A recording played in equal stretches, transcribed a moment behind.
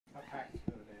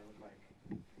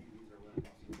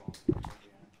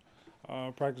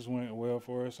Practice went well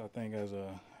for us. I think as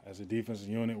a defensive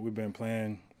unit, we've been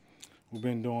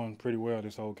doing pretty well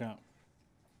this whole camp.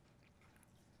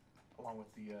 Along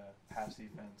with the pass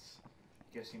defense,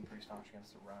 you guys seem pretty staunch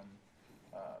against the run.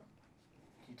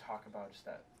 Can you talk about just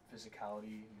that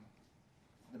physicality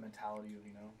and the mentality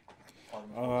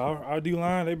of, Our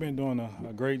D-line, they've been doing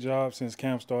a great job since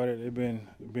camp started. They've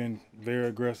been very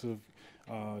aggressive.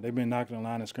 They've been knocking the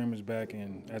line of scrimmage back,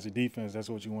 and as a defense, that's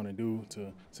what you want to do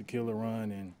to kill the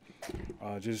run.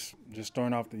 And just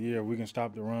starting off the year, if we can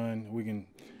stop the run, we can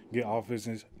get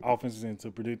offenses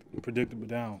into predictable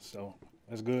downs. So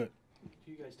that's good.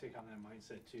 Do you guys take on that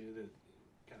mindset too, that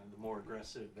kind of the more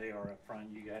aggressive they are up front,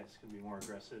 you guys can be more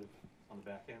aggressive on the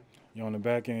back end? On the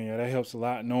back end, yeah, that helps a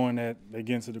lot, knowing that they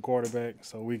get into the quarterback,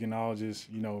 so we can all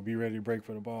just, be ready to break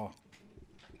for the ball.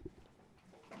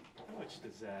 How much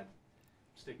does that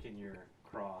stick in your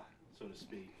craw, so to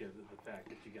speak, of the fact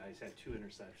that you guys had 2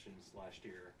 interceptions last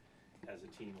year as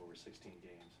a team over 16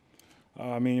 games?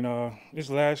 It's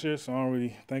last year, so I don't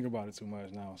really think about it too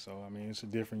much now. So, it's a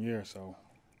different year, so.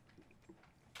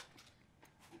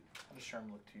 How does Sherm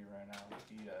look to you right now?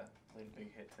 He laid a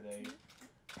big hit today.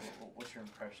 What's your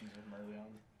impressions of him early on?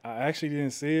 I actually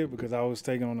didn't see it because I was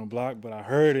taking on the block, but I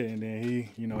heard it, and then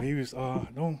he was,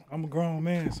 I'm a grown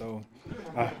man, so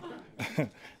that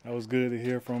was good to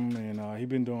hear from him, and he's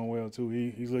been doing well too.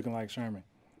 He's looking like Sherman.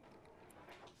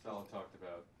 Sal talked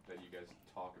about that you guys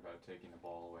talk about taking the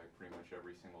ball away pretty much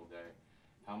every single day.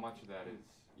 How much of that is,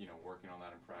 working on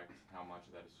that in practice, and how much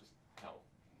of that is just health?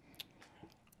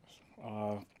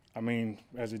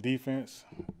 As a defense,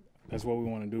 that's what we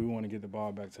want to do. We want to get the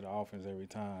ball back to the offense every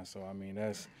time. So,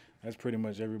 that's pretty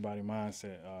much everybody's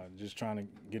mindset, just trying to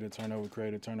get a turnover,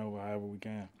 create a turnover however we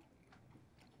can.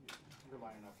 You're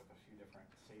lining up with a few different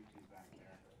safeties back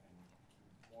there, and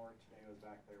Moore today was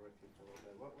back there with you for a little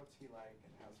bit. What's he like,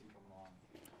 and how's he coming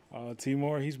along?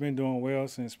 T-Moore, he's been doing well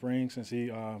since spring, since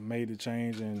he made the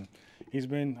change, and he's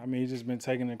just been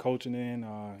taking the coaching in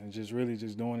and just really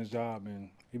just doing his job, and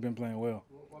he's been playing well.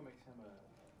 What makes him a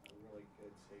really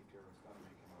good safety, or what's going to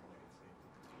make him a really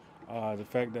good safety? The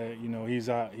fact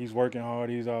that he's working hard.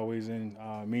 He's always in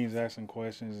meetings asking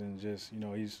questions, and just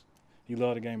he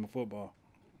loves the game of football.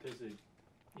 Does it,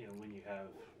 when you have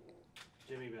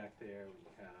Jimmy back there, when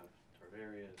you have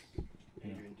Tarvarius,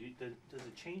 Adrian, does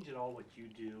it change at all what you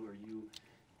do, or do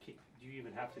you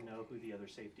even have to know who the other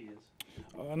safety is?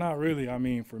 Not really.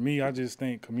 For me, I just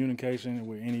think communication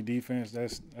with any defense,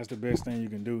 that's the best thing you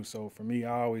can do. So for me,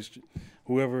 I always,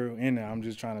 whoever in there, I'm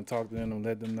just trying to talk to them and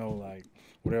let them know, like,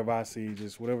 whatever I see,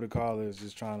 just whatever the call is,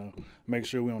 just trying to make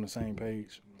sure we're on the same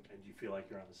page. And do you feel like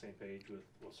you're on the same page with,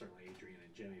 certainly Adrian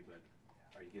and Jimmy, but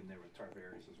are you getting there with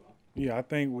Tarvarius as well? Yeah, I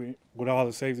think with all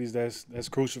the safeties, that's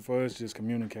crucial for us, just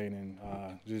communicating,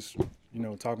 just,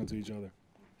 talking to each other.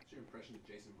 What's your impression of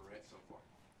Jason Barrett so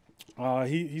far?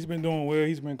 He's been doing well.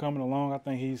 He's been coming along. I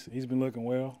think he's been looking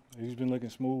well. He's been looking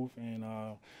smooth. And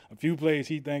a few plays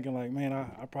he thinking like, man,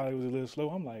 I probably was a little slow.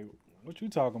 I'm like, what you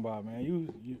talking about, man?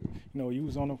 You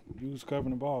was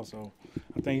covering the ball. So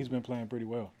I think he's been playing pretty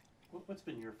well. What's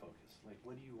been your focus? Like,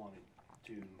 what do you want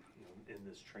to do, in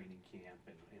this training camp,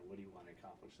 and what do you want to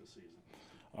accomplish this season?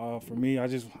 For me, I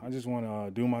just want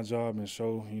to do my job and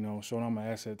show I'm an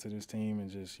asset to this team, and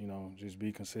just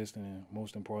be consistent, and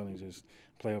most importantly, just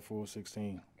play a full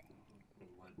 16.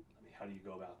 How do you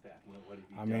go about that? What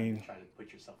have you done to try to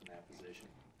put yourself in that position?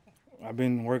 I've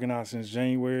been working out since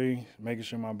January, making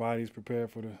sure my body's prepared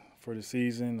for the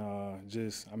season.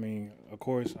 Of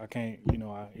course, I can't,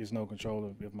 it's no control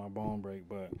of if my bone break,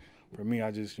 but for me,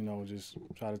 I just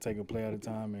try to take a play at a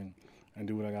time and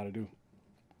do what I got to do.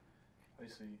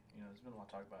 Obviously, there's been a lot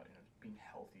of talk about being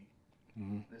healthy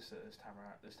this time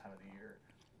of the year.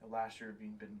 Last year,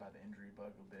 being bitten by the injury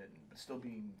bug a bit, but still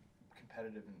being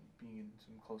competitive and being in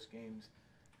some close games.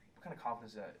 What kind of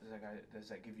confidence does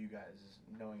that give you guys,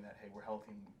 knowing that, hey, we're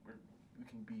healthy and we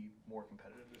can be more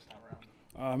competitive this time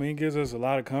around? It gives us a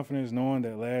lot of confidence knowing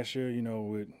that last year,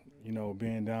 with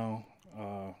being down,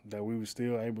 that we were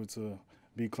still able to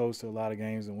be close to a lot of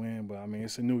games and win. But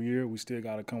it's a new year. We still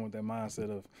got to come with that mindset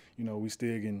of, we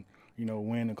still can,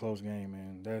 win a close game,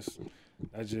 and that's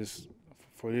just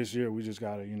for this year. We just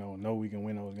got to, know we can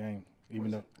win those games.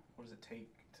 What does it take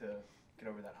to get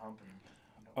over that hump?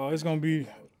 It's gonna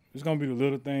be the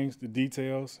little things, the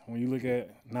details. When you look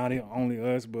at not only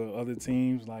us but other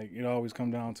teams, like it always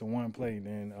come down to one play.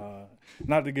 Then,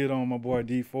 not to get on my boy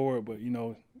D Ford, but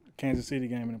Kansas City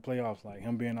game in the playoffs, like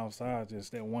him being offside,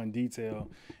 just that one detail,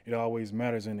 it always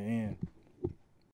matters in the end.